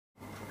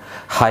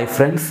Hi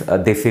friends,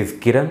 this is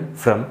Kiran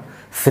from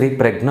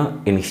Sripragna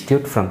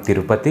Institute from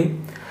Tirupati.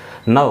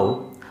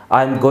 Now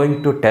I am going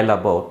to tell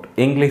about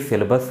English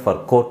syllabus for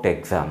court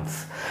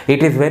exams.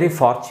 It is very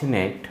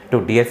fortunate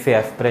to DSA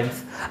aspirants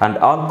and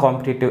all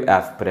competitive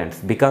aspirants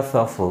because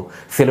of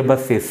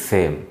syllabus is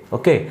same.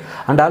 Okay,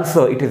 and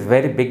also it is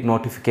very big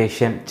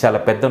notification. చాలా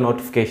పెద్ద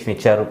notification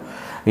ఇచ్చారు.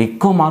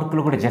 ఎక్కువ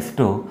మార్కులు కూడా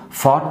just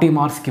 40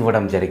 మార్క్స్కి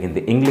ఇవ్వడం జరిగింది.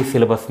 English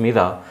syllabus మీద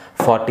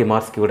 40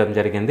 మార్క్స్కి ఇవ్వడం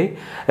జరిగింది.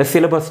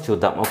 సిలబస్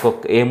చూద్దాం,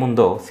 ఒక్కొక్క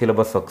ఏముందో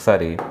సిలబస్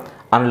ఒకసారి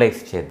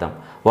అనలైజ్ చేద్దాం.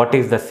 What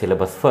is the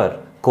syllabus for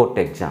court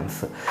exams?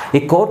 ఈ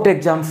కోర్ట్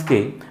ఎగ్జామ్స్కి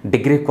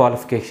డిగ్రీ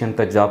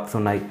క్వాలిఫికేషన్తో జాబ్స్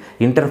ఉన్నాయి,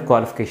 ఇంటర్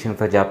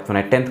క్వాలిఫికేషన్తో జాబ్స్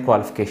ఉన్నాయి, 10th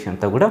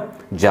క్వాలిఫికేషన్తో కూడా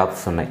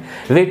జాబ్స్ ఉన్నాయి.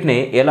 వీటిని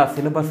ఎలా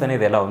సిలబస్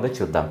అనేది ఎలా ఉందో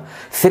చూద్దాం.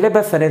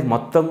 సిలబస్ అనేది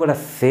మొత్తం కూడా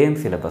same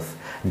syllabus.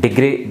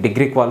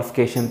 Degree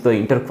క్వాలిఫికేషన్తో,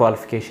 inter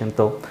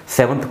క్వాలిఫికేషన్తో,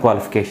 7th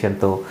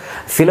క్వాలిఫికేషన్తో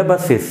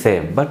syllabus is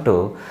same. But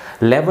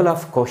level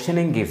of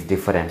questioning is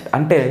different.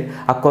 అంటే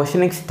ఆ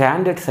క్వశ్చనింగ్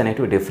స్టాండర్డ్స్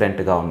అనేటివి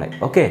డిఫరెంట్గా ఉన్నాయి.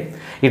 ఓకే,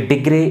 ఈ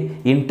డిగ్రీ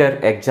ఇంటర్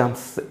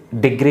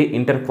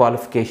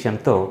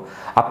క్వాలిఫికేషన్తో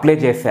అప్లై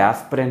చేసే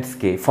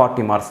ఆస్పిరెంట్స్కి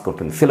 40 మార్క్స్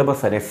ఉంటుంది.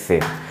 సిలబస్ అనేది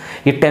సేమ్.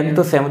 ఈ 10th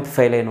 7th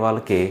ఫెయిల్ అయిన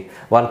వాళ్ళకి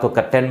ఒక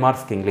 10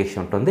 మార్క్స్కి ఇంగ్లీష్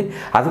ఉంటుంది.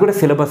 అది కూడా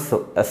syllabus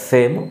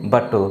same.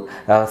 But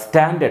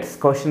standards,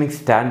 questioning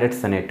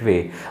standards అనేటివి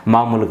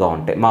మామూలుగా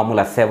ఉంటాయి.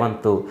 మామూలుగా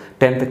 7th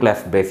 10th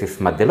క్లాస్ బేసిస్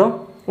మధ్యలో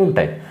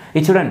ఉంటాయి.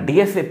 ఇది చూడండి,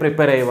 డిఎస్ఏ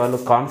ప్రిపేర్ అయ్యేవాళ్ళు,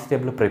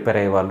 కానిస్టేబుల్ ప్రిపేర్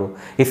అయ్యేవాళ్ళు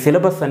ఈ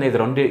సిలబస్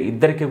అనేది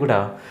ఇద్దరికి కూడా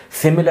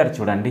సిమిలర్.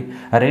 చూడండి,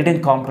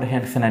 రీడింగ్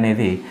కాంప్రిహెన్షన్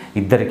అనేది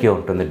ఇద్దరికీ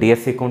ఉంటుంది.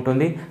 డిఎస్సికి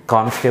ఉంటుంది,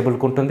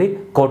 కానిస్టేబుల్కి ఉంటుంది,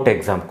 కోర్ట్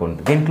ఎగ్జామ్కి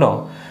ఉంటుంది. దీంట్లో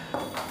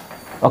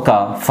ఒక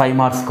 5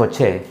 మార్క్స్కి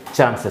వచ్చే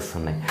ఛాన్సెస్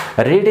ఉన్నాయి.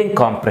 రీడింగ్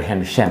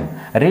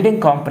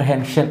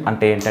కాంప్రిహెన్షన్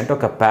అంటే ఏంటంటే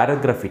ఒక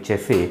పారాగ్రాఫ్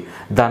ఇచ్చేసి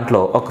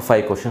దాంట్లో ఒక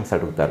 5 క్వశ్చన్స్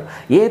అడుగుతారు.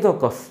 ఏదో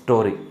ఒక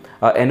స్టోరీ,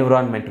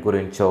 ఎన్విరాన్మెంట్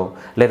గురించో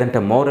లేదంటే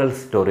మోరల్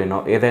స్టోరీనో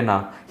ఏదైనా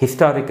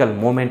హిస్టారికల్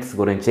మూమెంట్స్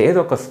గురించి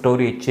ఏదో ఒక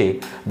స్టోరీ ఇచ్చి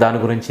దాని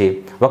గురించి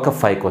ఒక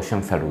 5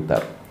 క్వశ్చన్స్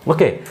అడుగుతారు.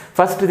 ఓకే,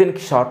 ఫస్ట్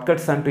దీనికి షార్ట్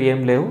కట్స్ అంటూ ఏం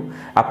లేవు.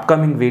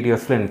 అప్కమింగ్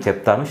వీడియోస్లో నేను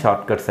చెప్తాను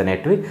షార్ట్ కట్స్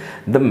అనేటివి.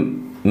 ద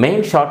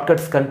మెయిన్ షార్ట్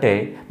కట్స్ కంటే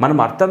మనం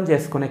అర్థం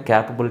చేసుకునే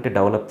క్యాపబిలిటీ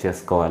డెవలప్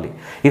చేసుకోవాలి.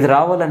 ఇది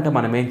రావాలంటే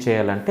మనం ఏం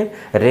చేయాలంటే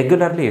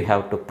regularly you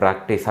have to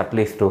practice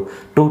at least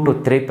 2 to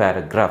 3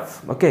 paragraphs.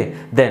 Okay,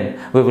 then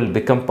we will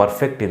become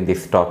perfect in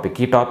this topic.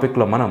 ఈ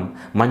టాపిక్లో మనం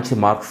మంచి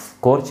మార్క్స్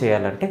స్కోర్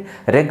చేయాలంటే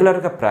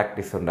రెగ్యులర్గా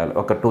ప్రాక్టీస్ ఉండాలి.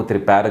 ఒక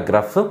 2-3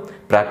 పారాగ్రాఫ్స్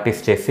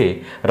ప్రాక్టీస్ చేసి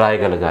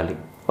రాయగలగాలి.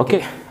 ఓకే,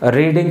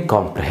 రీడింగ్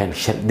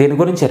కాంప్రిహెన్షన్, దీని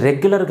గురించి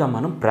రెగ్యులర్గా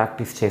మనం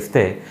ప్రాక్టీస్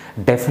చేస్తే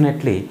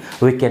definitely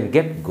we can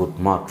get good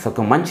marks.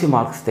 ఒక మంచి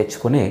మార్క్స్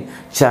తెచ్చుకునే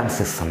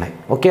ఛాన్సెస్ ఉన్నాయి.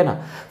 ఓకేనా,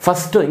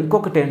 ఫస్ట్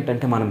ఇంకొకటి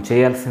ఏంటంటే మనం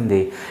చేయాల్సింది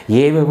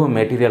ఏవేవో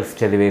మెటీరియల్స్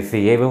చదివేసి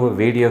ఏవేవో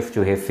వీడియోస్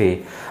చూసేసి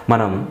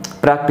మనం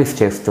ప్రాక్టీస్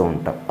చేస్తూ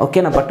ఉంటాం.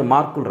 ఓకేనా, బట్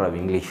మార్కులు రావు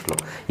ఇంగ్లీష్లో.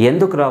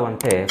 ఎందుకు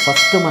రావంటే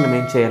ఫస్ట్ మనం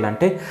ఏం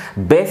చేయాలంటే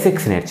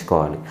బేసిక్స్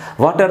నేర్చుకోవాలి.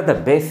 What are the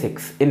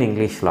basics in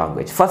English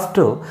language?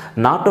 First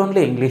not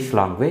only English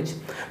language,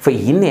 for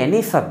in any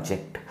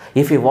subject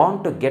if you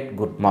want to get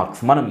good marks,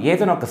 మనం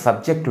ఏదైనా ఒక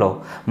సబ్జెక్ట్లో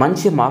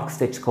మంచి మార్క్స్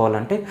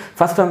తెచ్చుకోవాలంటే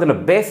ఫస్ట్ అందులో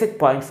బేసిక్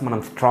పాయింట్స్ మనం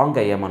స్ట్రాంగ్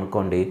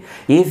అయ్యామనుకోండి,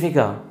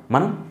 ఈజీగా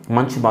మనం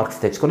మంచి మార్క్స్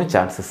తెచ్చుకునే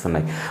ఛాన్సెస్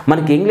ఉన్నాయి.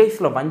 మనకి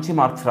ఇంగ్లీష్లో మంచి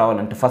మార్క్స్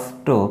రావాలంటే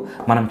ఫస్ట్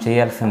మనం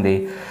చేయాల్సింది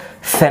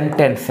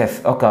సెంటెన్సెస్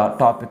ఒక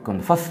టాపిక్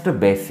ఉంది. First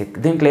basic.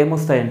 దీంట్లో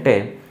ఏమొస్తాయంటే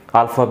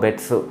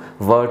alphabets,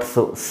 words,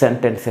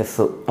 sentences.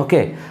 Okay,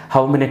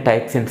 how many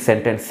types in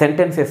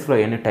సెంటెన్సెస్లో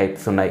ఎన్ని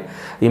టైప్స్ ఉన్నాయి?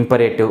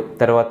 ఇంపరేటివ్,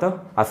 తర్వాత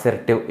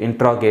assertive,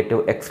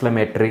 interrogative,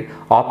 exclamatory,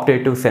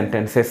 optative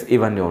sentences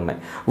ఇవన్నీ ఉన్నాయి.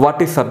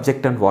 What is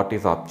subject and what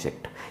is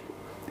object?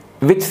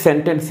 Which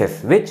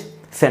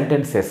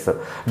sentences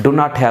do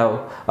not have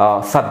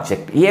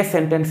subject? A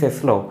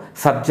సెంటెన్సెస్లో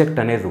subject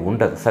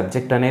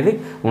అనేది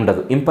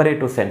ఉండదు.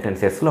 Imperative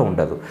సెంటెన్సెస్లో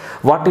ఉండదు.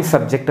 What is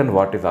subject and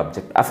what is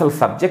object? అసలు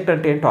subject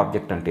అంటే ఏంటి,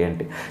 ఆబ్జెక్ట్ అంటే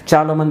ఏంటి?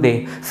 చాలామంది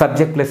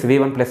subject plus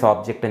V1 plus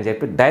object అని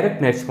చెప్పి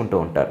డైరెక్ట్ నేర్చుకుంటూ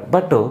ఉంటారు.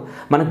 బట్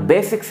మనకు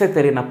బేసిక్సే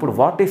తెలియనప్పుడు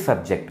what is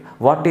subject,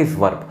 what is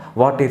verb,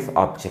 what is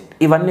object,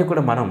 ఇవన్నీ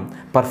కూడా మనం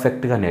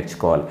పర్ఫెక్ట్గా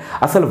నేర్చుకోవాలి.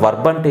 అసలు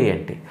వర్బ్ అంటే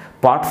ఏంటి,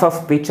 పార్ట్స్ ఆఫ్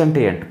స్పీచ్ అంటే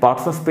ఏంటి?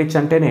 పార్ట్స్ ఆఫ్ స్పీచ్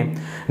అంటేనే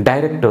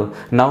direct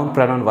noun,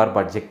 pronoun, verb,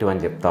 adjective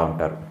అని చెప్తూ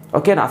ఉంటారు.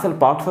 ఓకేనా, అసలు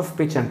పార్ట్స్ ఆఫ్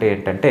స్పీచ్ అంటే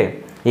ఏంటంటే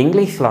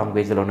ఇంగ్లీష్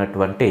లాంగ్వేజ్లో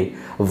ఉన్నటువంటి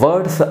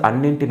వర్డ్స్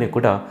అన్నింటినీ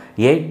కూడా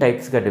 8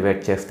 టైప్స్గా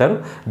డివైడ్ చేస్తారు.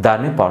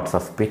 దాన్ని పార్ట్స్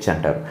ఆఫ్ స్పీచ్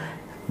అంటారు.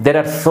 There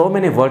are so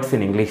many words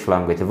in English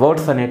language.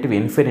 Words అనేటివి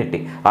ఇన్ఫినిటీ,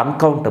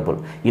 అన్కౌంటబుల్.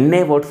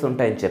 ఇన్నే వర్డ్స్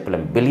ఉంటాయని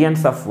చెప్పలేం,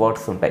 బిలియన్స్ ఆఫ్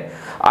వర్డ్స్ ఉంటాయి.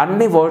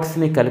 అన్ని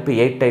వర్డ్స్ని కలిపి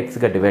 8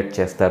 టైప్స్గా డివైడ్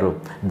చేస్తారు.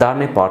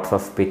 దాన్ని పార్ట్స్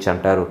ఆఫ్ స్పీచ్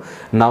అంటారు.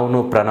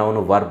 Noun,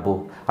 pronoun, verb,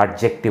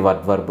 adjective,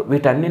 adverb,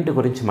 వీటన్నింటి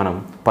గురించి మనం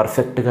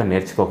పర్ఫెక్ట్గా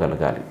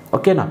నేర్చుకోగలగాలి.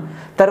 ఓకేనా,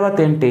 తర్వాత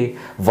ఏంటి,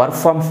 వర్బ్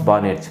ఫార్మ్స్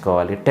బాగా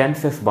నేర్చుకోవాలి,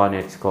 టెన్సెస్ బాగా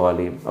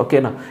నేర్చుకోవాలి.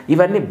 ఓకేనా,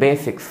 ఇవన్నీ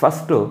బేసిక్స్.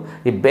 ఫస్ట్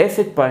ఈ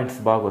బేసిక్ పాయింట్స్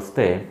బాగా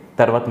వస్తే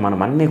తర్వాత మనం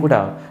అన్నీ కూడా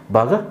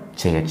బాగా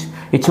చేయొచ్చు.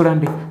 ఇది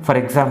చూడండి, ఫర్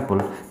ఎగ్జాంపుల్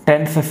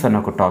టెన్సెస్ అని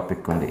ఒక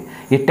టాపిక్ ఉంది.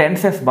 ఈ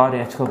టెన్సెస్ బాగా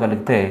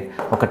నేర్చుకోగలిగితే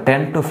ఒక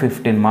 10 to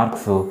 15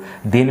 మార్క్స్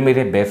దీని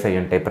మీదే బేస్ అయ్యి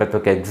ఉంటాయి. ప్రతి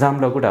ఒక్క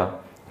ఎగ్జామ్లో కూడా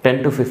 10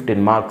 to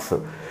 15 marks.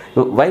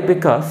 Why?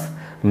 Because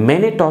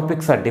many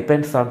topics are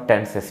depends on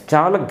tenses.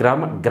 చాలా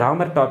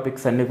గ్రామర్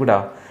టాపిక్స్ అన్నీ కూడా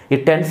ఈ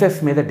టెన్సెస్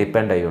మీద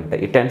డిపెండ్ అయి ఉంటాయి,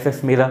 ఈ టెన్సెస్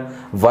మీద,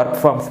 వర్క్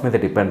ఫార్మ్స్ మీద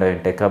డిపెండ్ అయి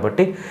ఉంటాయి.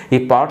 కాబట్టి ఈ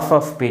parts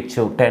of speech,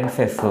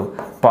 tenses,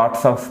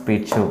 parts of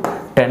speech,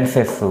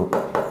 tenses,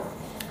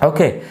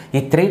 okay, ఈ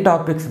 3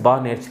 టాపిక్స్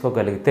బాగా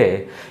నేర్చుకోగలిగితే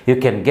you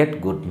can get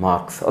good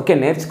marks. Okay,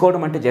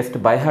 నేర్చుకోవడం అంటే జస్ట్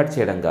బై హార్ట్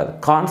చేయడం కాదు,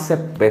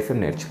 కాన్సెప్ట్ బేస్డ్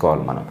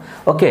నేర్చుకోవాలి మనం.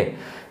 ఓకే,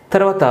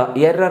 తర్వాత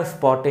error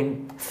spotting,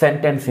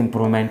 sentence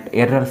improvement,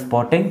 error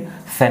spotting,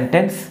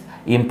 sentence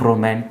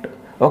improvement.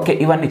 Okay,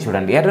 ఇవన్నీ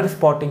చూడండి. ఎర్రర్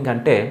స్పాటింగ్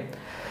అంటే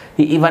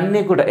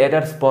ఇవన్నీ కూడా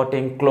ఎర్రర్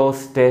స్పాటింగ్,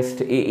 క్లోజ్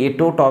టెస్ట్, ఈ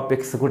 2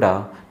 టాపిక్స్ కూడా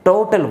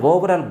టోటల్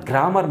ఓవరాల్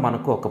గ్రామర్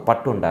మనకు ఒక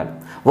పట్టు ఉండాలి.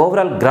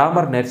 ఓవరాల్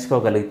గ్రామర్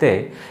నేర్చుకోగలిగితే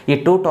ఈ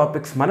 2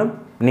 టాపిక్స్ మనం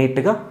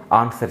నీట్గా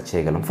ఆన్సర్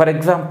చేయగలం. ఫర్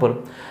ఎగ్జాంపుల్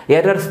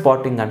ఎర్రర్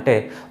స్పాటింగ్ అంటే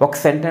ఒక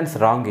సెంటెన్స్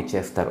రాంగ్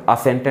ఇచ్చేస్తారు, ఆ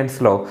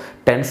సెంటెన్స్లో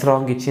tense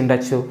wrong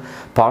ఇచ్చిండొచ్చు,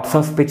 parts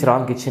of speech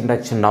wrong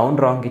ఇచ్చిండొచ్చు, noun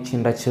wrong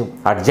ఇచ్చిండొచ్చు,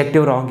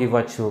 adjective wrong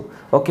ఇవ్వచ్చు,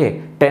 ఓకే,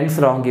 టెన్స్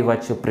రాంగ్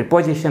ఇవ్వచ్చు,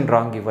 ప్రిపోజిషన్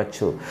రాంగ్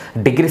ఇవ్వచ్చు,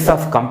 డిగ్రీస్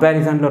ఆఫ్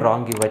కంపారిజన్లో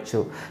రాంగ్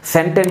ఇవ్వచ్చు,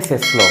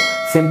 సెంటెన్సెస్లో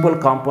సింపుల్,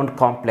 కాంపౌండ్,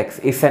 కాంప్లెక్స్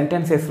ఈ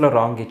సెంటెన్సెస్లో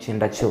రాంగ్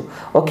ఇచ్చిండొచ్చు,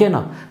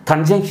 ఓకేనా,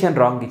 కంజంక్షన్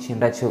రాంగ్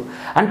ఇచ్చిండొచ్చు.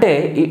 అంటే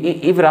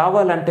ఇవి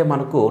రావాలంటే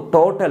మనకు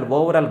టోటల్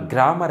ఓవరాల్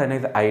గ్రామర్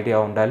అనేది ఐడియా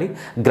ఉండాలి.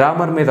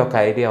 గ్రామర్ మీద ఒక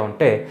ఐడియా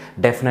ఉంటే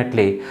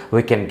definitely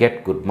we can get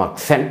good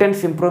marks.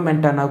 Sentence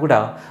improvement అన్నా కూడా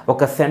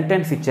ఒక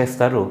సెంటెన్స్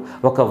ఇచ్చేస్తారు,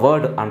 ఒక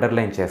వర్డ్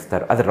అండర్లైన్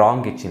చేస్తారు, అది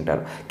రాంగ్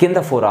ఇచ్చింటారు, కింద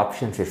 4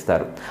 ఆప్షన్స్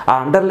ఇస్తారు, ఆ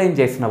అండర్లైన్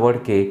చేసిన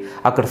వర్డ్కి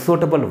అక్కడ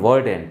సూటబుల్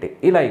వర్డ్ ఏంటి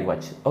ఇలా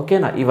ఇవ్వచ్చు,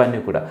 ఓకేనా.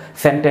 ఇవన్నీ కూడా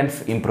సెంటెన్స్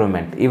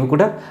ఇంప్రూవ్మెంట్, ఇవి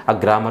కూడా ఆ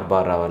గ్రామర్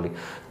బాగా రావాలి.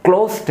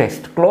 క్లోజ్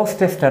టెస్ట్, క్లోజ్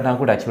టెస్ట్ అన్నా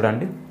కూడా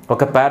చూడండి,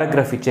 ఒక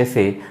పారాగ్రాఫ్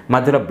ఇచ్చేసి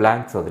మధ్యలో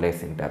బ్లాంక్స్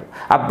వదిలేసింటారు,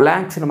 ఆ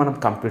బ్లాంక్స్ని మనం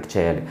కంప్లీట్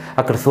చేయాలి.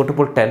 అక్కడ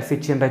సూటబుల్ టెన్స్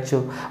ఇచ్చిండొచ్చు,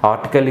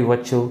 ఆర్టికల్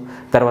ఇవ్వచ్చు,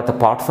 తర్వాత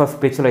పార్ట్స్ ఆఫ్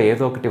స్పీచ్లో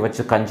ఏదో ఒకటి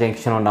ఇవ్వచ్చు,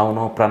 కంజంక్షన్,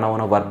 నౌను,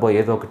 ప్రనౌను, వర్బో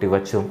ఏదో ఒకటి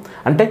ఇవ్వచ్చు.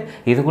 అంటే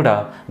ఇది కూడా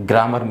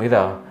గ్రామర్ మీద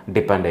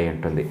డిపెండ్ అయి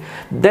ఉంటుంది.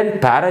 దెన్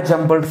పారా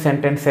జంబుల్డ్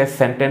సెంటెన్సెస్,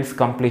 సెంటెన్స్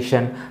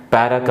కంప్లీషన్,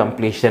 పారా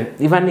కంప్లీషన్,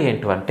 ఇవన్నీ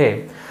ఏంటంటే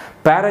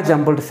పారా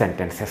జంబుల్డ్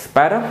సెంటెన్సెస్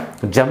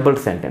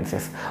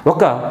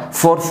ఒక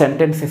 4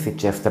 సెంటెన్సెస్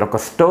ఇచ్చేస్తారు, ఒక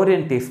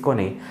స్టోరీని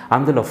తీసుకొని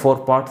అందులో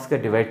 4 పార్ట్స్గా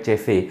డివైడ్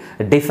చేసి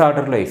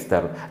డిసార్డర్లో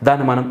ఇస్తారు,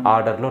 దాన్ని మనం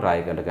ఆర్డర్లో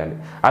రాయగలగాలి.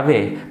 అవే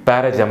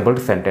పారా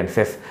జంబుల్డ్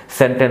సెంటెన్సెస్,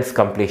 సెంటెన్స్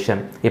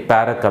కంప్లీషన్, ఈ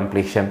పారా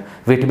కంప్లీషన్,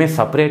 వీటి మీద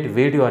సపరేట్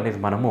వీడియో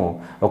అనేది మనము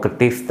ఒకటి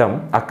తీస్తాం,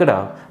 అక్కడ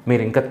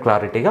మీరు ఇంకా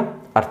క్లారిటీగా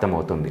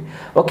అర్థమవుతుంది.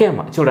 ఓకే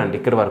అమ్మా, చూడండి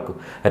ఇక్కడ వరకు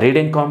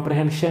రీడింగ్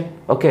కాంప్రిహెన్షన్.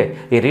 ఓకే,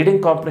 ఈ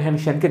రీడింగ్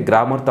కాంప్రిహెన్షన్కి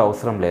గ్రామర్తో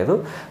అవసరం లేదు.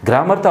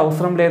 గ్రామర్తో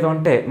అవసరం లేదు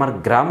అంటే మనకు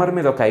గ్రామర్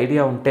మీద ఒక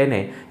ఐడియా ఉంటేనే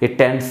ఈ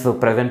tense,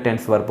 present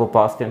tense verb,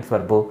 past tense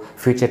verb,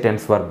 future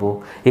tense verb,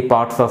 ఈ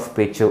పార్ట్స్ ఆఫ్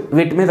స్పీచ్,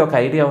 వీటి మీద ఒక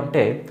ఐడియా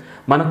ఉంటే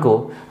మనకు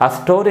ఆ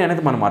స్టోరీ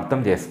అనేది మనం అర్థం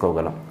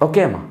చేసుకోగలం.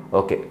 ఓకే అమ్మా,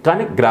 ఓకే.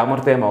 కానీ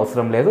గ్రామర్తో ఏం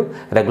అవసరం లేదు,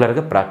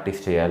 రెగ్యులర్గా ప్రాక్టీస్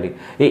చేయాలి.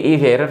 ఈ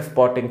error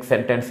spotting,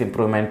 sentence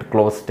improvement,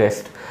 cloze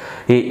test,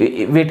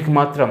 వీటికి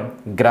మాత్రం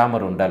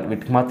గ్రామర్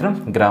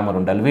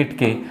ఉండాలి,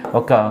 వీటికి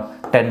ఒక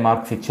 10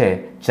 మార్క్స్ ఇచ్చే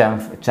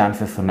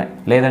ఛాన్సెస్ ఉన్నాయి,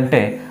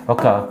 లేదంటే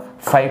ఒక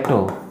 5 to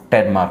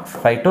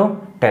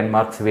 10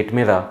 మార్క్స్ వీటి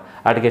మీద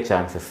అడిగే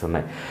ఛాన్సెస్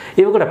ఉన్నాయి.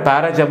 ఇవి కూడా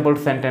పారా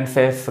జంబుల్డ్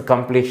సెంటెన్సెస్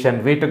కంప్లీషన్,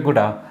 వీటికి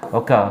కూడా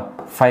ఒక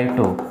 5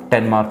 to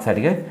 10 మార్క్స్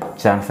అడిగే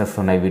ఛాన్సెస్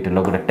ఉన్నాయి.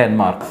 వీటిలో కూడా 10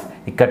 మార్క్స్,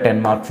 ఇక్కడ 10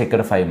 మార్క్స్,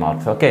 ఇక్కడ 5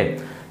 మార్క్స్, ఓకే,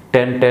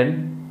 10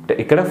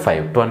 ఇక్కడ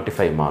 5,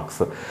 25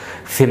 మార్క్స్.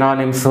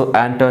 సినానిమ్స్,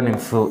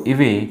 యాంటోనిమ్స్,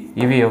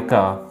 ఇవి ఒక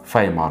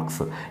 5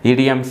 marks.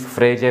 Idioms,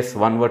 phrases,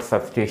 one word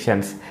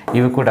substitutions,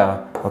 ఇవి కూడా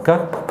ఒక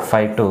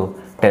 5 to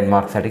 10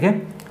 మార్క్స్ అడిగే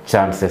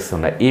ఛాన్సెస్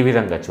ఉన్నాయి. ఈ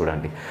విధంగా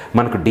చూడండి,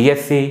 మనకు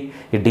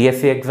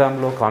డిఎస్సి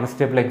ఎగ్జామ్లో,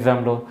 కానిస్టేబుల్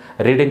ఎగ్జామ్లో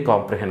రీడింగ్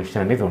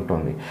కాంప్రిహెన్షన్ అనేది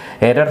ఉంటుంది,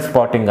 ఎర్రర్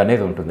స్పాటింగ్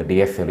అనేది ఉంటుంది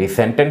డిఎస్సిలో. ఈ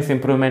సెంటెన్స్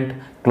ఇంప్రూవ్మెంట్,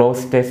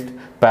 క్లోజ్ టెస్ట్,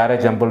 పారా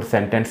జంబుల్డ్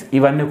సెంటెన్స్,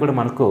 ఇవన్నీ కూడా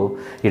మనకు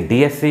ఈ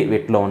డిఎస్సి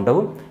వీటిలో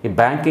ఉండవు. ఈ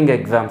బ్యాంకింగ్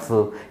ఎగ్జామ్స్,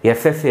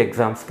 ఎస్ఎస్సి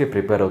ఎగ్జామ్స్కి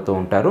ప్రిపేర్ అవుతూ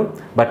ఉంటారు,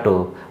 బట్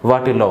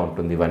వాటిల్లో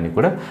ఉంటుంది ఇవన్నీ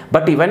కూడా.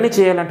 బట్ ఇవన్నీ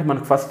చేయాలంటే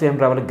మనకు ఫస్ట్ ఏం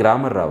రావాలి,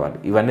 గ్రామర్ రావాలి.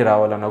 ఇవన్నీ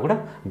రావాలన్నా కూడా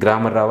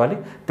గ్రామర్ రావాలి,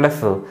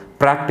 ప్లస్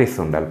ప్రాక్టీస్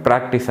ఉండాలి,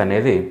 ప్రాక్టీస్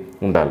అనేది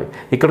ఉండాలి.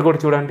 ఇక్కడ కూడా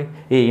చూడండి,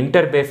 ఈ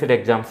ఇంటర్ బేస్డ్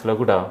ఎగ్జామ్స్లో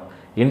కూడా,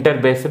 ఇంటర్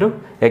బేస్డ్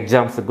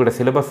ఎగ్జామ్స్కి కూడా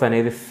సిలబస్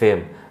అనేది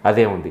సేమ్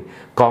అదే ఉంది.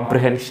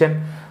 కాంప్రిహెన్షన్,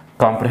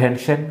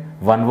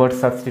 వన్ వర్డ్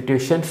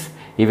సబ్స్టిట్యూషన్స్,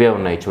 ఇవే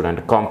ఉన్నాయి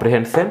చూడండి.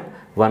 కాంప్రిహెన్షన్,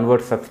 వన్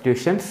వర్డ్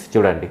సబ్స్టిట్యూషన్స్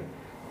చూడండి.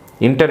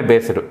 ఇంటర్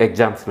బేస్డ్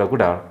ఎగ్జామ్స్లో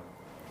కూడా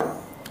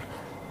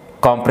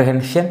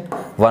comprehension,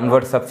 one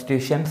word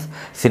substitutions,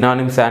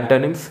 synonyms,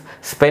 antonyms,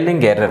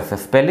 spelling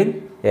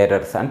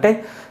errors అంటే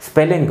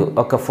స్పెల్లింగ్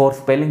ఒక 4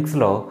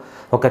 స్పెల్లింగ్స్లో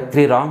ఒక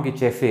 3 రాంగ్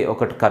ఇచ్చేసి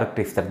ఒకటి కరెక్ట్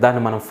ఇస్తారు,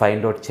 దాన్ని మనం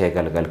ఫైండ్ అవుట్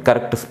చేయగలగాలి,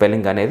 కరెక్ట్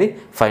స్పెల్లింగ్ అనేది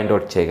ఫైండ్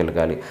అవుట్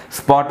చేయగలగాలి.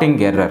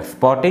 స్పాటింగ్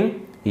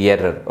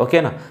ఎర్రర్,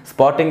 ఓకేనా.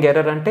 స్పాటింగ్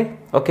ఎర్రర్ అంటే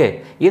ఓకే,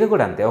 ఇది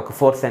కూడా అంతే, ఒక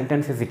 4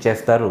 సెంటెన్సెస్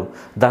ఇచ్చేస్తారు,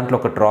 దాంట్లో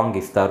ఒకటి రాంగ్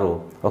ఇస్తారు,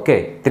 ఓకే,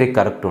 3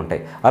 కరెక్ట్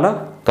ఉంటాయి, అలా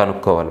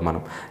కనుక్కోవాలి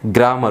మనం.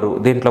 గ్రామరు,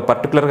 దీంట్లో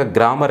పర్టికులర్గా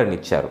గ్రామర్ అని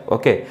ఇచ్చారు,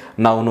 okay,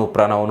 noun,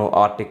 pronoun,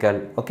 article,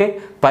 okay.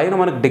 పైన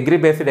మనకు డిగ్రీ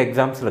బేస్డ్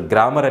ఎగ్జామ్స్లో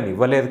గ్రామర్ అని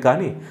ఇవ్వలేదు,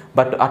 కానీ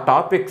బట్ ఆ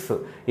టాపిక్స్,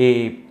 ఈ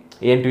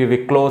ఏంటివి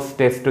క్లోజ్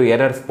టెస్ట్,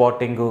 ఎర్రర్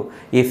స్పాటింగ్,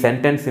 ఈ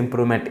సెంటెన్స్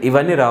ఇంప్రూవ్మెంట్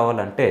ఇవన్నీ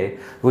రావాలంటే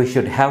we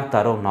should have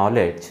thorough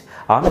knowledge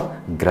on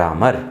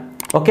grammar.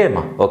 Okay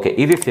అమ్మా, ఓకే.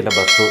 ఇది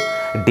సిలబస్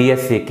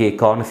డిఎస్సికి,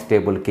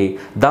 కానిస్టేబుల్కి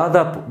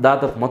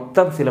దాదాపు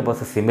మొత్తం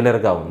సిలబస్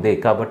సిమిలర్గా ఉంది.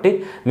 కాబట్టి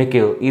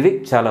మీకు ఇది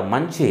చాలా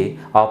మంచి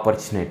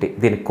ఆపర్చునిటీ.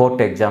 దీని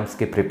కోర్ట్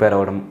ఎగ్జామ్స్కి ప్రిపేర్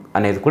అవ్వడం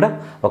అనేది కూడా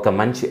ఒక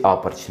మంచి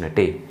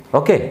ఆపర్చునిటీ.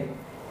 ఓకే,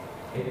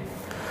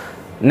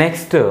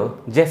 నెక్స్ట్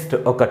జస్ట్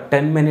ఒక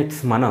 10 minutes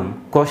మనం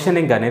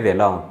క్వశ్చనింగ్ అనేది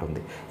ఎలా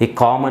ఉంటుంది, ఈ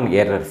కామన్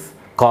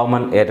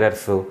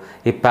ఎర్రర్స్,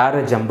 ఈ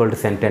పారాజంబుల్డ్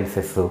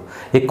సెంటెన్సెస్,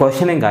 ఈ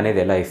క్వశ్చనింగ్ అనేది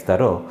ఎలా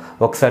ఇస్తారో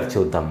ఒకసారి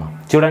చూద్దామా.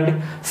 చూడండి,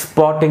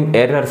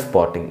 ఎర్రర్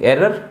స్పాటింగ్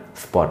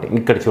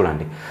ఇక్కడ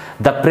చూడండి.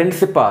 The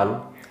principal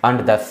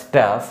and the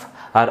staff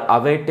are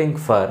awaiting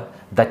for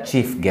the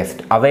chief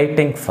guest.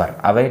 Awaiting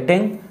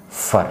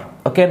for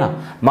ఓకేనా.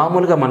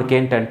 మామూలుగా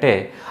మనకేంటంటే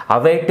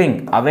అవైటింగ్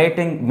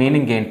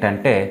మీనింగ్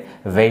ఏంటంటే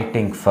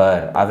వెయిటింగ్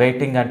ఫర్.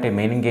 అవైటింగ్ అంటే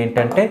మీనింగ్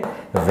ఏంటంటే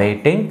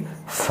వెయిటింగ్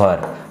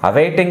ఫర్.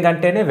 అవైటింగ్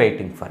అంటేనే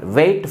వెయిటింగ్ ఫర్.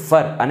 వెయిట్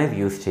ఫర్ అనేది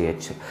యూజ్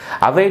చేయొచ్చు,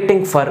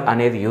 అవైటింగ్ ఫర్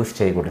అనేది యూజ్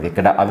చేయకూడదు.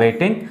 ఇక్కడ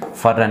అవైటింగ్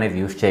ఫర్ అనేది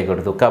యూజ్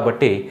చేయకూడదు.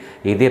 కాబట్టి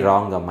ఇది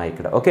రాంగ్ అమ్మా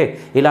ఇక్కడ. ఓకే,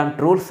 ఇలాంటి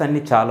రూల్స్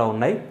అన్నీ చాలా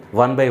ఉన్నాయి.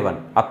 1 by 1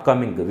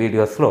 అప్కమింగ్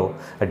వీడియోస్లో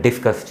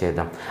డిస్కస్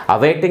చేద్దాం.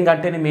 అవైటింగ్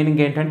అంటేనే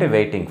మీనింగ్ ఏంటంటే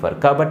వెయిటింగ్ ఫర్.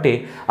 కాబట్టి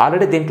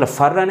ఆల్రెడీ దీంట్లో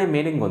ఫర్ అనే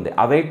మీనింగ్ ఉంది,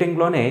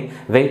 అవైటింగ్లోనే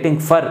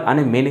వెయిటింగ్ ఫర్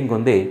అనే మీనింగ్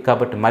ఉంది.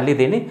 కాబట్టి మళ్ళీ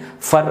దీన్ని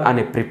ఫర్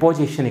అనే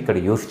ప్రిపోజిషన్ ఇక్కడ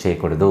యూజ్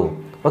చేయకూడదు.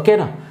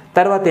 ఓకేనా.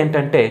 తర్వాత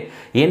ఏంటంటే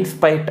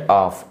ఇన్స్పైట్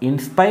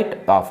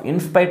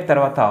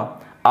తర్వాత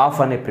ఆఫ్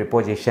అనే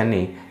ప్రిపోజిషన్ని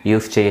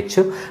యూజ్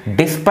చేయొచ్చు.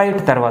 డిస్పైట్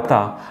తర్వాత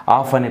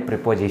ఆఫ్ అనే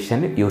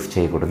ప్రిపోజిషన్ని యూజ్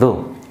చేయకూడదు.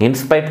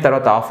 ఇన్స్పైట్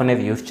తర్వాత ఆఫ్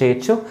అనేది యూజ్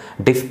చేయొచ్చు,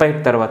 డిస్పైట్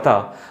తర్వాత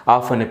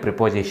ఆఫ్ అనే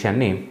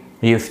ప్రిపోజిషన్ని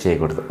యూజ్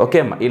చేయకూడదు.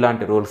 ఓకే అమ్మా,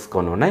 ఇలాంటి రూల్స్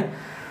కొన్ని ఉన్నాయి.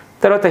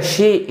 తర్వాత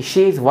she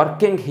is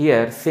working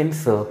here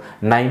since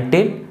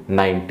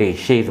 1990.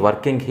 She is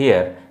working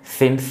here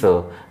since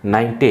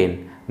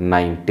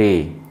 1990.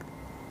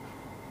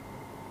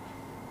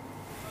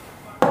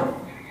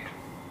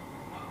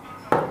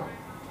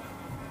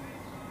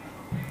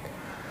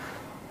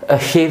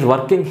 She is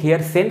working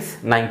here since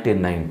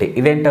 1990.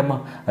 ఇదేంటమ్మా,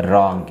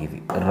 wrong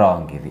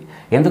ఇది.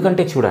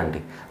 ఎందుకంటే చూడండి,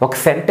 ఒక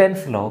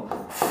సెంటెన్స్లో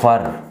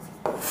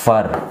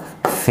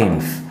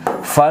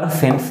ఫర్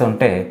సిన్స్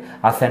ఉంటే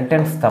ఆ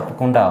సెంటెన్స్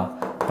తప్పకుండా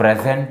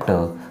ప్రజెంట్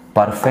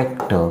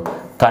పర్ఫెక్ట్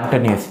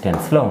కంటిన్యూస్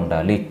టెన్స్లో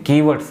ఉండాలి.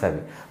 కీవర్డ్స్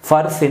అవి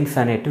ఫర్ సిన్స్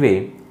అనేటివి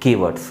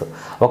కీవర్డ్స్.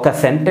 ఒక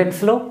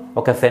సెంటెన్స్లో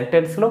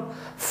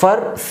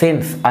ఫర్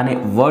సిన్స్ అనే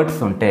వర్డ్స్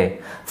ఉంటే,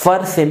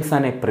 ఫర్ సిన్స్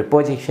అనే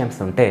ప్రిపోజిషన్స్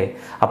ఉంటే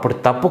అప్పుడు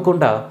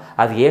తప్పకుండా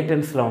అది ఏ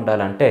టెన్స్లో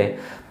ఉండాలంటే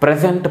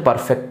ప్రజెంట్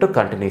పర్ఫెక్ట్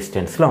కంటిన్యూస్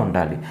టెన్స్లో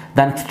ఉండాలి.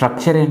 దానికి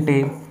స్ట్రక్చర్ ఏంటి,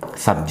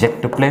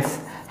 subject plus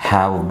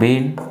have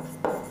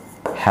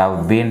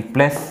been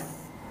plus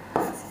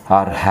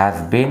or has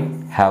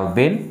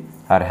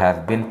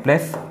been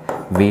plus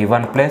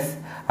V1 plus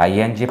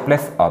ING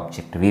plus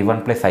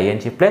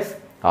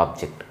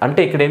object. అంటే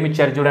ఇక్కడ ఏమి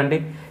ఇచ్చారు చూడండి,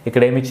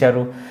 ఇక్కడ ఏమి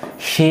ఇచ్చారు,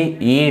 she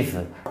is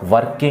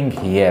working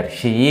here.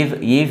 She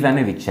is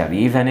అనేది ఇచ్చారు.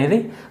 ఈజ్ అనేది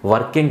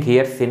వర్కింగ్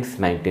హియర్ సిన్స్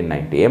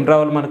 1990. ఏం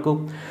రావాలి మనకు,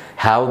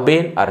 have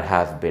been or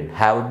has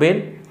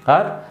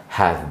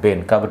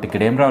been. కాబట్టి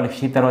ఇక్కడ ఏం రావాలి,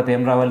 షీ తర్వాత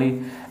ఏం రావాలి,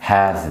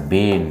 has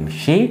been.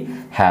 She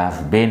has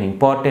been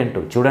important.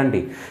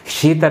 చూడండి,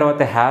 షీ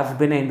తర్వాత హ్యాస్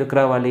బీన్ ఎందుకు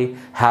రావాలి,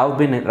 హ్యావ్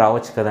బీన్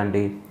రావచ్చు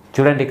కదండి.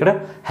 చూడండి, ఇక్కడ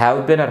have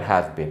been or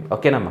has been.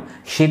 ఓకేనమ్మా,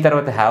 షీ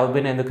తర్వాత హ్యావ్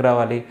బీన్ ఎందుకు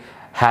రావాలి,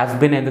 హ్యాస్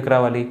బీన్ ఎందుకు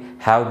రావాలి,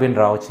 హ్యావ్ బీన్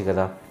రావచ్చు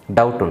కదా.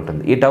 డౌట్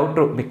ఉంటుంది. ఈ డౌట్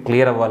మీకు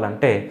క్లియర్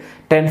అవ్వాలంటే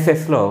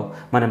టెన్సెస్లో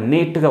మనం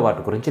నీట్గా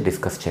వాటి గురించి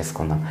డిస్కస్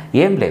చేసుకుందాం.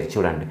 ఏం లేదు,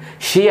 చూడండి,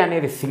 షీ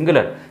అనేది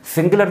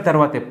సింగులర్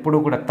తర్వాత ఎప్పుడు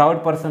కూడా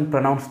థర్డ్ పర్సన్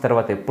ప్రొనౌన్స్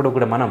తర్వాత ఎప్పుడు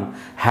కూడా మనం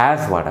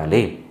హ్యాస్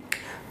వాడాలి.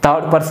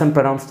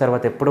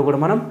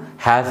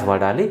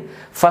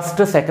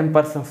 ఫస్ట్ సెకండ్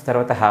పర్సన్స్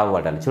తర్వాత హ్యావ్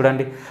వాడాలి.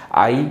 చూడండి,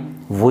 I,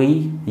 we,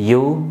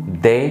 you,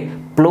 they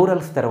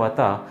plurals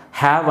తర్వాత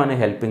హ్యావ్ అనే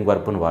హెల్పింగ్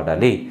వర్బ్ను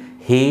వాడాలి.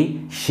 He,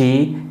 she,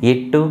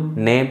 it,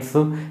 names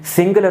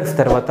singulars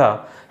తర్వాత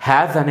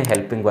హ్యాజ్ అనే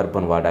హెల్పింగ్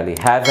వర్బ్ను వాడాలి.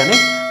 హ్యాజ్ అనే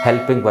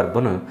హెల్పింగ్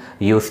వర్బ్ను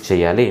యూస్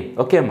చేయాలి.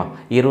 ఓకే అమ్మా,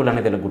 ఈ రూల్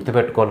అనేది ఇలా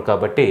గుర్తుపెట్టుకోవాలి.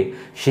 కాబట్టి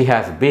she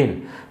has been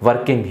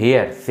working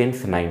here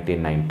since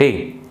 1990.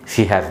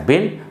 She has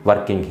been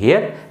working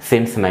here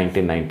since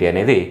 1990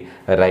 అనేది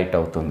రైట్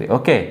అవుతుంది.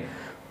 ఓకే,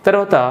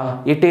 తర్వాత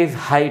it is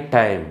high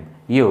time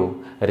you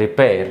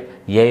repair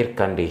air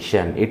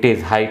condition.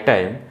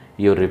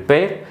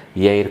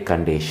 Air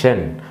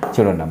condition.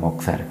 చూడండి అమ్మ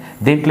ఒకసారి,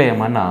 దీంట్లో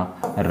ఏమన్నా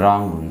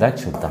రాంగ్ ఉందా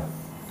చూద్దాం.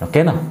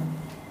 ఓకేనా,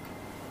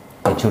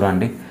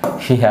 చూడండి,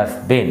 షీ హ్యాస్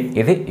బీన్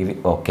ఇది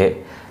ఓకే.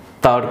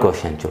 థర్డ్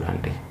క్వశ్చన్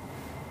చూడండి,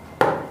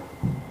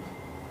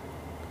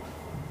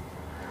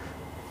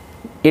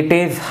 it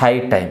is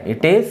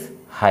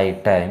high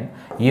time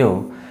you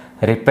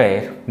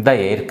repair the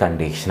air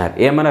conditioner.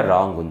 ఏమైనా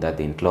రాంగ్ ఉందా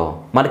దీంట్లో?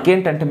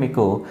 మనకేంటంటే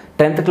మీకు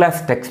 10th క్లాస్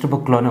టెక్స్ట్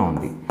బుక్లోనే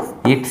ఉంది.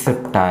 It's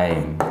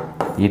time,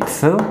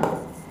 it's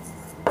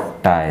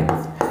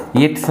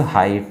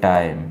high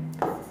time,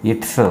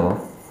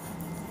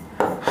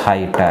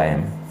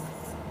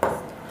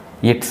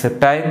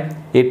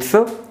 it's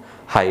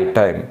high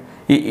time.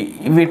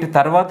 వీటి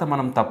తర్వాత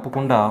మనం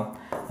తప్పకుండా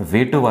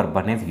V2 వర్బ్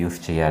అనేది యూస్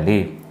చేయాలి.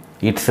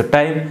 It's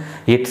time,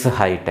 it's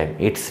high time,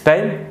 it's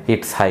time,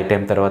 it's high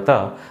time తర్వాత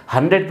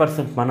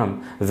 100% మనం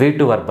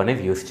V2 వర్బ్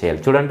అనేది యూస్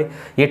చేయాలి. చూడండి,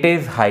 it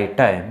is high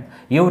time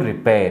you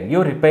repair. You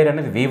repair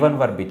అనేది V1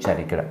 వర్బ్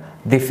ఇచ్చారు ఇక్కడ.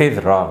 This is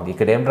wrong.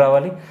 ఇక్కడ ఏం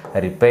రావాలి?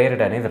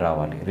 రిపేర్డ్ అనేది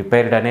రావాలి.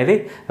 రిపేర్డ్ అనేది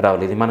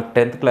రావాలి. ఇది మనకు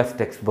 10th క్లాస్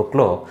టెక్స్ట్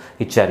బుక్లో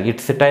ఇచ్చారు.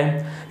 It's time,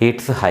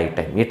 it's high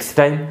time, it's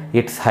time,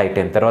 it's high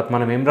time తర్వాత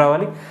మనం ఏం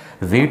రావాలి?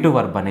 V2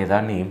 వర్బ్ అనే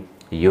దాన్ని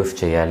యూస్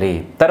చేయాలి.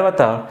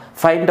 తర్వాత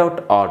find out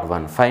odd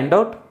one. Find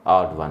out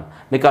odd one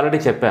మీకు ఆల్రెడీ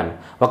చెప్పాను.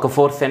 ఒక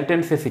 4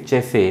 సెంటెన్సెస్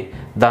ఇచ్చేసి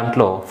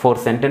దాంట్లో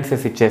 4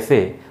 సెంటెన్సెస్ ఇచ్చేసి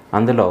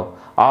అందులో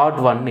ఆడ్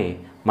వన్ని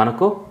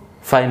మనకు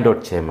ఫైండ్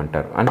అవుట్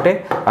చేయమంటారు. అంటే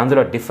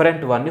అందులో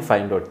డిఫరెంట్ వన్ని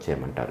ఫైండ్ అవుట్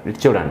చేయమంటారు. ఇది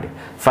చూడండి,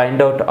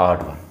 ఫైండ్ అవుట్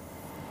ఆడ్ వన్.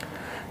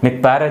 మీకు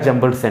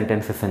పారాజంబుల్డ్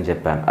సెంటెన్సెస్ అని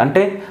చెప్పాను.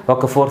 అంటే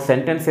ఒక 4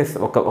 సెంటెన్సెస్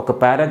ఒక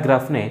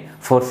పారాగ్రాఫ్ని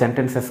 4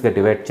 సెంటెన్సెస్గా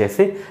డివైడ్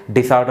చేసి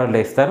డిసార్డర్లో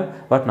ఇస్తారు,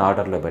 వాటిని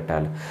ఆర్డర్లో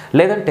పెట్టాలి.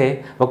 లేదంటే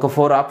ఒక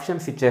 4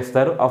 ఆప్షన్స్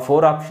ఇచ్చేస్తారు. ఆ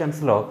 4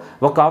 ఆప్షన్స్లో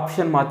ఒక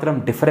ఆప్షన్ మాత్రం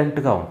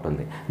డిఫరెంట్గా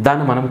ఉంటుంది,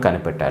 దాన్ని మనం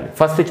కనిపెట్టాలి.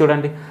 ఫస్ట్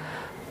చూడండి,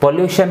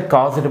 పొల్యూషన్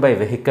కాజ్డ్ బై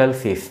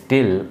వెహికల్స్ ఈ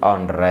స్టిల్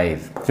ఆన్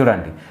రైజ్.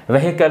 చూడండి,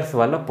 వెహికల్స్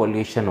వల్ల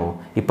పొల్యూషను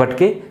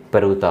ఇప్పటికీ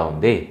పెరుగుతూ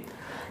ఉంది.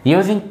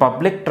 Using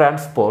public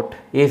transport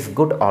is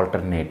good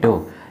alternative.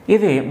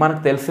 ఇది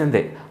మనకు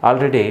తెలిసిందే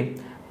ఆల్రెడీ.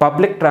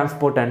 పబ్లిక్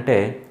ట్రాన్స్పోర్ట్ అంటే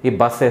ఈ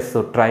బస్సెస్,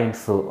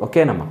 ట్రైన్స్,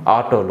 ఓకేనమ్మా,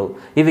 ఆటోలు,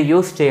 ఇవి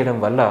యూస్ చేయడం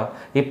వల్ల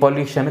ఈ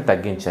పొల్యూషన్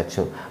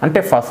తగ్గించవచ్చు. అంటే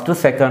ఫస్ట్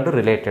సెకండ్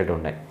రిలేటెడ్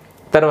ఉన్నాయి.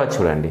 తర్వాత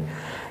చూడండి,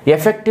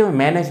 effective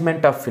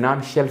management of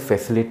financial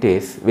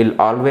facilities will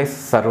always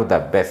serve the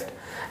best.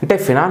 అంటే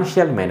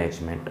ఫినాన్షియల్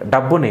మేనేజ్మెంట్,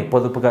 డబ్బుని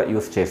పొదుపుగా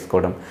యూస్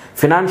చేసుకోవడం,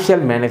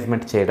 ఫినాన్షియల్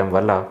మేనేజ్మెంట్ చేయడం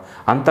వల్ల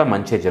అంతా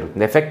మంచి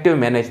జరుగుతుంది. Effective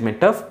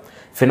management of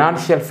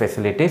financial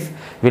facilities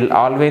will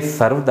always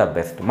serve the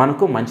best.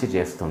 మనకు మంచి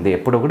చేస్తుంది,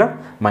 ఎప్పుడు కూడా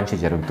మంచి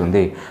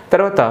జరుగుతుంది.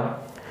 తర్వాత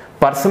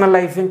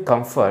పర్సనలైజింగ్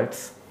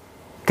కంఫర్ట్స్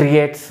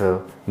క్రియేట్స్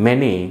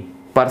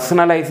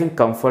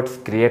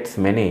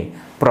మెనీ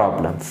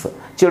ప్రాబ్లమ్స్.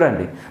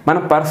 చూడండి, మన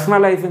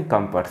పర్సనలైజింగ్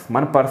కంఫర్ట్స్,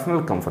 మన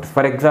పర్సనల్ కంఫర్ట్స్,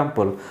 ఫర్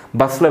ఎగ్జాంపుల్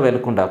బస్సులో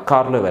వెళ్ళకుండా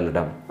కార్లో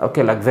వెళ్ళడం,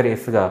 ఓకే,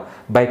 లగ్జరియస్గా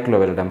బైక్లో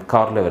వెళ్ళడం,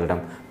 కార్లో వెళ్ళడం,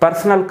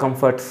 పర్సనల్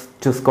కంఫర్ట్స్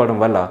చూసుకోవడం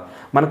వల్ల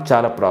మనకు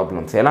చాలా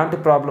ప్రాబ్లమ్స్. ఎలాంటి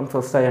ప్రాబ్లమ్స్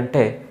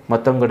వస్తాయంటే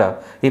మొత్తం కూడా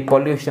ఈ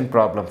పొల్యూషన్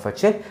ప్రాబ్లమ్స్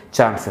వచ్చే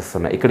ఛాన్సెస్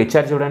ఉన్నాయి. ఇక్కడ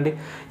ఇచ్చారు చూడండి,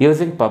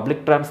 using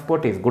public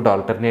transport is good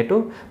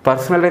alternative,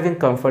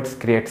 పర్సనలైజింగ్ comforts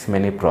creates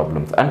many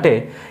problems. అంటే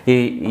ఈ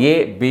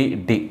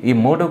ABD ఈ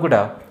 3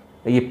 కూడా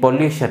ఈ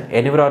పొల్యూషన్,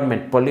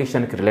 ఎన్విరాన్మెంట్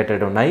పొల్యూషన్కి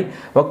రిలేటెడ్ ఉన్నాయి.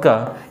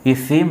 ఈ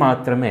C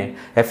మాత్రమే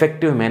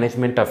effective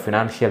management of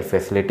financial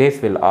facilities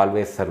will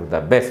always serve the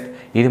best.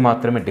 ఇది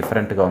మాత్రమే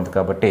డిఫరెంట్గా ఉంది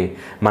కాబట్టి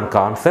మనకు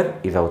ఆన్సర్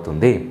ఇది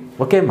అవుతుంది.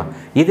 ఓకేమ్మా,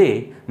 ఇది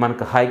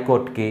మనకు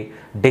హైకోర్టుకి,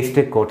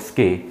 డిస్ట్రిక్ట్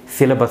కోర్ట్స్కి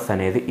సిలబస్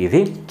అనేది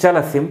ఇది.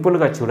 చాలా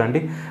సింపుల్గా చూడండి,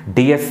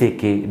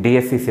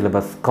 డిఎస్సి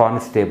సిలబస్,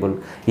 కానిస్టేబుల్,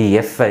 ఈ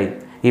SI,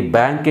 ఈ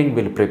బ్యాంకింగ్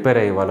వీళ్ళు ప్రిపేర్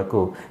అయ్యే వాళ్ళకు,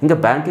 ఇంకా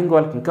బ్యాంకింగ్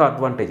వాళ్ళకి ఇంకా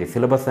అడ్వాంటేజ్,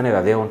 సిలబస్ అనేది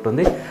అదే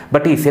ఉంటుంది.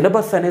 బట్ ఈ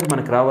సిలబస్ అనేది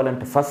మనకు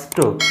రావాలంటే first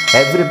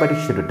everybody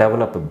should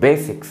develop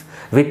basics.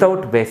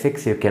 Without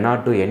basics you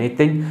cannot do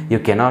anything, you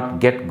cannot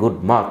get good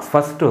marks.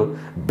 First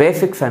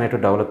basics అనేవి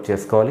డెవలప్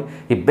చేసుకోవాలి.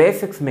 ఈ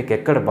బేసిక్స్ మీకు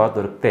ఎక్కడ బాగా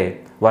దొరికితే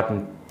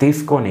వాటిని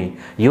తీసుకొని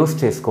యూస్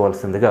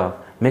చేసుకోవాల్సిందిగా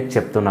మీకు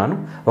చెప్తున్నాను.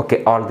 Okay,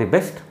 all the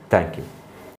best, thank you.